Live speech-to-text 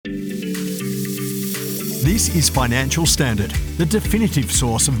This is Financial Standard, the definitive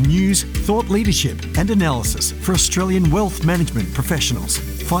source of news, thought leadership and analysis for Australian wealth management professionals.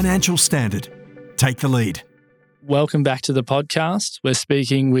 Financial Standard. Take the lead. Welcome back to the podcast. We're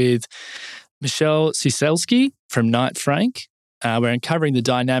speaking with Michelle Ciesielski from Knight Frank. We're uncovering the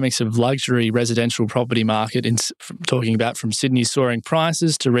dynamics of luxury residential property market, talking about from Sydney's soaring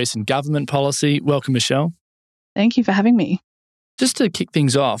prices to recent government policy. Welcome, Michelle. Thank you for having me. Just to kick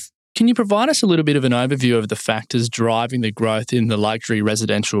things off, can you provide us a little bit of an overview of the factors driving the growth in the luxury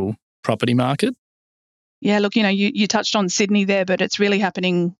residential property market? Yeah, look, you touched on Sydney there, but it's really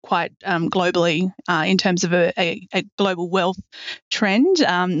happening quite globally in terms of a global wealth trend,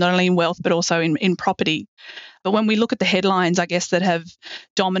 not only in wealth, but also in property. But when we look at the headlines, I guess, that have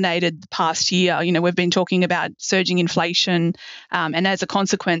dominated the past year, we've been talking about surging inflation and as a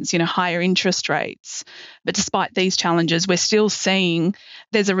consequence, higher interest rates. But despite these challenges, we're still seeing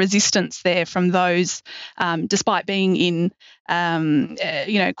there's a resistance there from those, despite being in,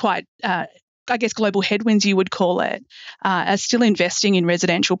 quite I guess global headwinds, you would call it, are still investing in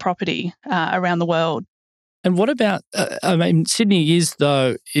residential property around the world. And what about, Sydney is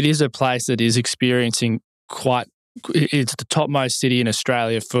a place that is experiencing it's the topmost city in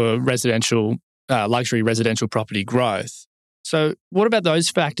Australia for luxury residential property growth. So what about those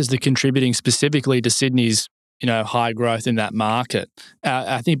factors that are contributing specifically to Sydney's, high growth in that market?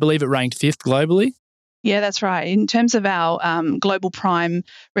 I believe it ranked 5th globally. Yeah, that's right. In terms of our global prime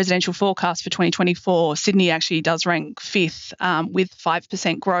residential forecast for 2024, Sydney actually does rank 5th with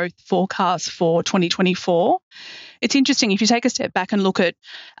 5% growth forecast for 2024. It's interesting if you take a step back and look at,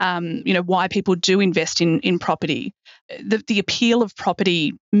 why people do invest in property. The appeal of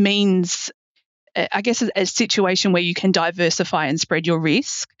property means, I guess, a situation where you can diversify and spread your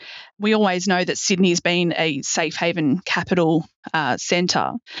risk. We always know that Sydney's been a safe haven capital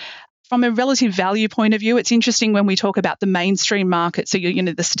centre. From a relative value point of view, it's interesting when we talk about the mainstream market, so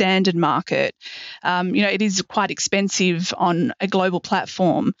the standard market, it is quite expensive on a global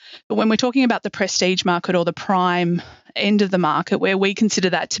platform. But when we're talking about the prestige market or the prime end of the market, where we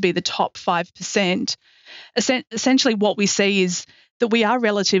consider that to be the top 5%, essentially what we see is that we are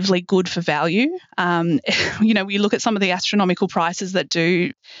relatively good for value. We look at some of the astronomical prices that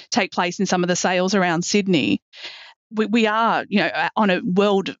do take place in some of the sales around Sydney. We are, on a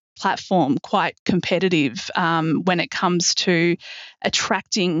world platform, quite competitive when it comes to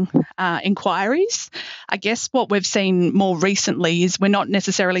attracting inquiries. I guess what we've seen more recently is we're not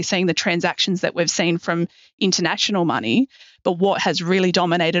necessarily seeing the transactions that we've seen from international money, but what has really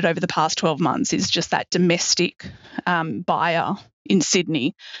dominated over the past 12 months is just that domestic buyer in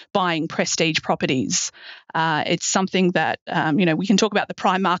Sydney buying prestige properties. It's something that, we can talk about the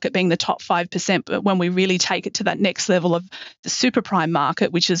prime market being the top 5%, but when we really take it to that next level of the super prime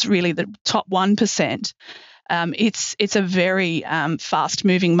market, which is really the top 1%, it's a very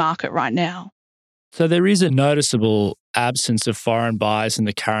fast-moving market right now. So there is a noticeable absence of foreign buyers in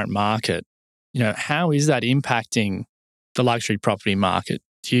the current market. How is that impacting the luxury property market?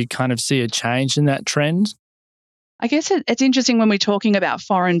 Do you kind of see a change in that trend? I guess it's interesting when we're talking about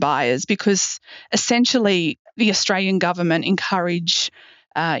foreign buyers because essentially the Australian government encourage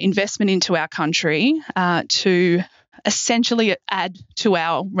investment into our country to essentially add to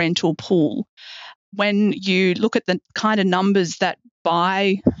our rental pool. When you look at the kind of numbers that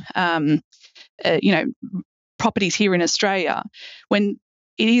buy, properties here in Australia, when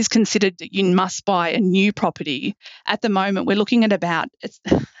it is considered that you must buy a new property. At the moment, we're looking at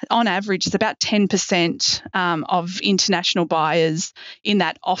on average, it's about 10% of international buyers in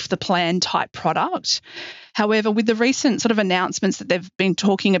that off-the-plan type product. However, with the recent sort of announcements that they've been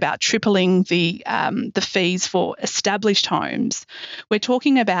talking about tripling the fees for established homes, we're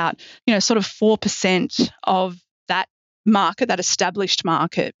talking about, sort of 4% of that market, that established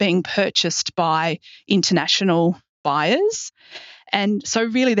market, being purchased by international buyers. And so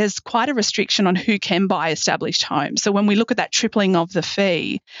really there's quite a restriction on who can buy established homes. So when we look at that tripling of the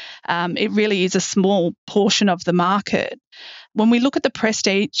fee, it really is a small portion of the market. When we look at the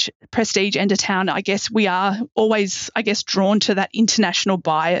prestige end of town, I guess we are always, drawn to that international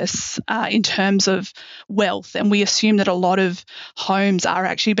bias in terms of wealth. And we assume that a lot of homes are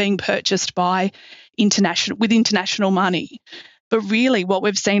actually being purchased by with international money. But really what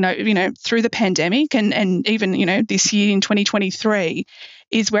we've seen, through the pandemic and even, this year in 2023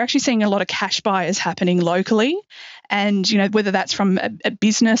 is we're actually seeing a lot of cash buyers happening locally. And, whether that's from a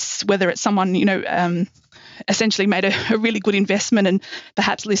business, whether it's someone, essentially made a really good investment and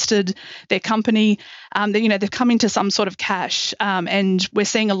perhaps listed their company. They've come into some sort of cash, and we're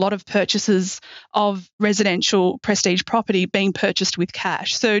seeing a lot of purchases of residential prestige property being purchased with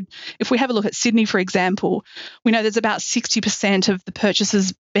cash. So if we have a look at Sydney, for example, we know there's about 60% of the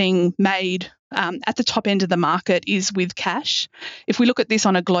purchases being made at the top end of the market is with cash. If we look at this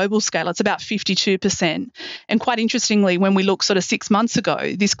on a global scale, it's about 52%. And quite interestingly, when we look sort of 6 months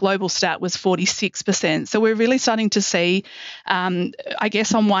ago, this global stat was 46%. So we're really starting to see, I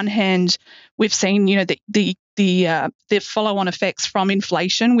guess on one hand, we've seen, the follow-on effects from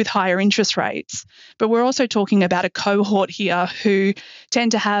inflation with higher interest rates. But we're also talking about a cohort here who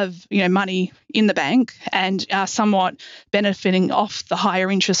tend to have, money in the bank and are somewhat benefiting off the higher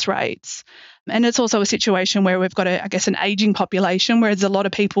interest rates. And it's also a situation where we've got, an ageing population, whereas a lot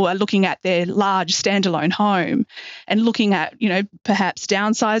of people are looking at their large standalone home and looking at, perhaps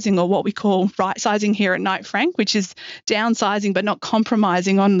downsizing, or what we call right-sizing here at Knight Frank, which is downsizing but not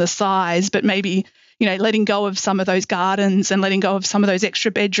compromising on the size, but maybe, letting go of some of those gardens and letting go of some of those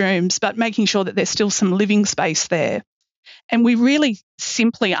extra bedrooms, but making sure that there's still some living space there. And we really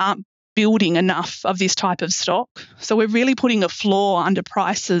simply aren't building enough of this type of stock. So we're really putting a floor under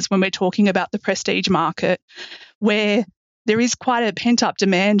prices when we're talking about the prestige market, where there is quite a pent-up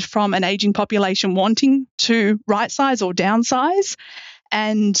demand from an ageing population wanting to right-size or downsize,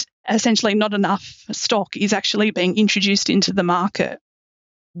 and essentially not enough stock is actually being introduced into the market.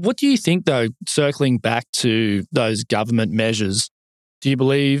 What do you think, though, circling back to those government measures, do you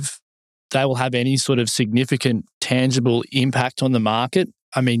believe they will have any sort of significant tangible impact on the market?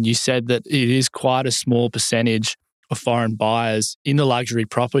 I mean, you said that it is quite a small percentage of foreign buyers in the luxury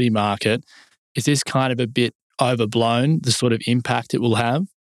property market. Is this kind of a bit overblown, the sort of impact it will have?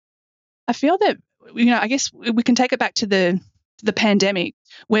 I feel that, I guess we can take it back to the pandemic,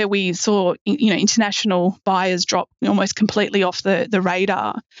 where we saw, international buyers drop almost completely off the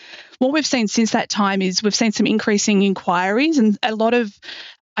radar. What we've seen since that time is we've seen some increasing inquiries, and a lot of,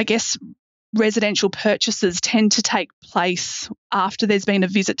 residential purchases tend to take place after there's been a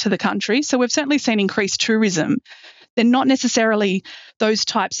visit to the country. So we've certainly seen increased tourism. They're not necessarily those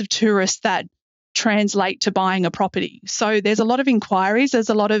types of tourists that translate to buying a property. So there's a lot of inquiries, there's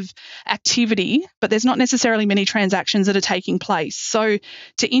a lot of activity, but there's not necessarily many transactions that are taking place. So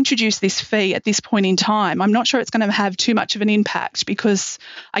to introduce this fee at this point in time, I'm not sure it's going to have too much of an impact, because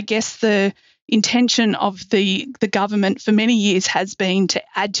I guess the intention of the government for many years has been to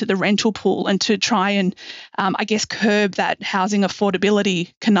add to the rental pool and to try and, curb that housing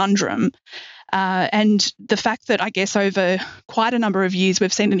affordability conundrum. And the fact that, over quite a number of years,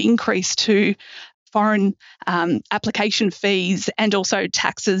 we've seen an increase to foreign application fees and also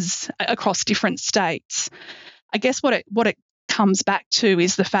taxes across different states. I guess what it comes back to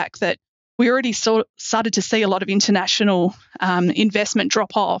is the fact that we already started to see a lot of international investment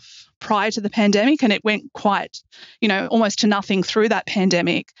drop off prior to the pandemic, and it went quite, almost to nothing through that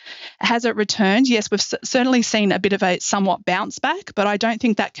pandemic. Has it returned? Yes, we've certainly seen a bit of a somewhat bounce back, but I don't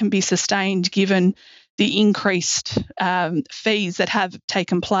think that can be sustained given the increased fees that have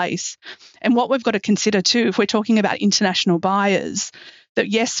taken place. And what we've got to consider too, if we're talking about international buyers, that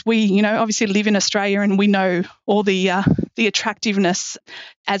yes, we, obviously live in Australia and we know all the attractiveness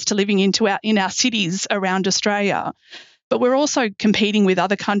as to living in our cities around Australia. But we're also competing with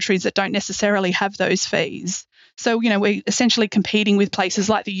other countries that don't necessarily have those fees. So, we're essentially competing with places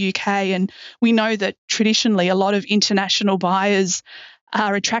like the UK, and we know that traditionally a lot of international buyers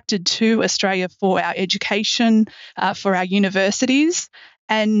are attracted to Australia for our education, for our universities.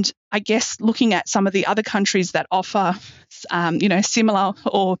 And I guess looking at some of the other countries that offer, similar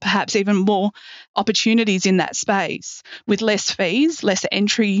or perhaps even more opportunities in that space with less fees, less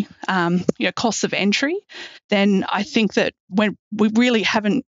entry, costs of entry, then I think that when we really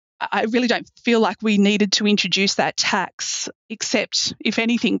haven't, I really don't feel like we needed to introduce that tax, except, if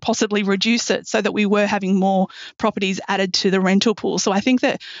anything, possibly reduce it so that we were having more properties added to the rental pool. So I think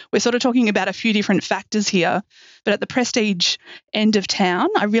that we're sort of talking about a few different factors here. But at the prestige end of town,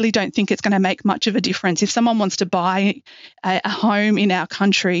 I really don't think it's going to make much of a difference. If someone wants to buy a home in our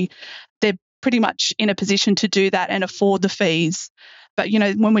country, they're pretty much in a position to do that and afford the fees. But,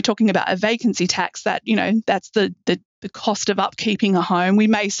 when we're talking about a vacancy tax, that, that's the cost of upkeeping a home, we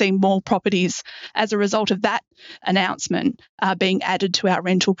may see more properties as a result of that announcement being added to our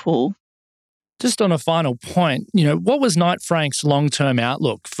rental pool. Just on a final point, what was Knight Frank's long-term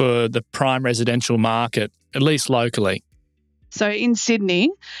outlook for the prime residential market, at least locally? So in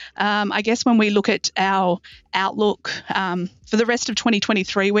Sydney, I guess when we look at our outlook for the rest of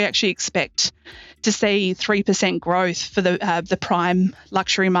 2023, we actually expect to see 3% growth for the prime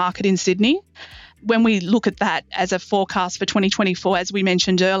luxury market in Sydney. when we look at that as a forecast for 2024, as we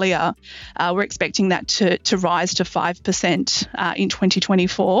mentioned earlier, we're expecting that to rise to 5% in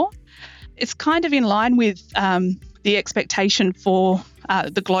 2024. It's kind of in line with the expectation for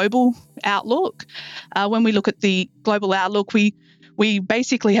the global outlook. When we look at the global outlook, we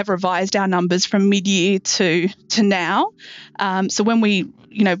basically have revised our numbers from mid-year to now. So when we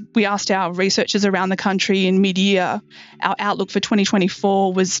asked our researchers around the country in mid-year, our outlook for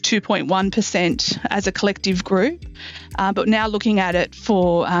 2024 was 2.1% as a collective group. But now looking at it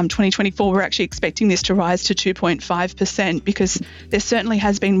for 2024, we're actually expecting this to rise to 2.5% because there certainly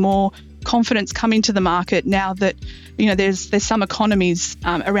has been more confidence coming to the market now that there's some economies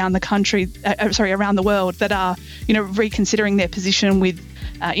around the world that are reconsidering their position with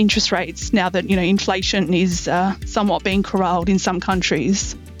interest rates now that inflation is somewhat being corralled in some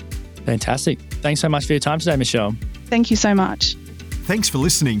countries. Fantastic. Thanks so much for your time today, Michelle. Thank you so much. Thanks for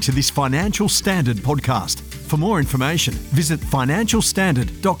listening to this Financial Standard podcast. For more information, visit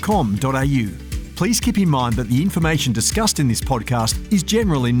financialstandard.com.au. Please keep in mind that the information discussed in this podcast is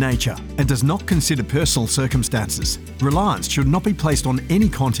general in nature and does not consider personal circumstances. Reliance should not be placed on any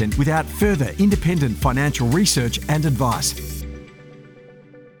content without further independent financial research and advice.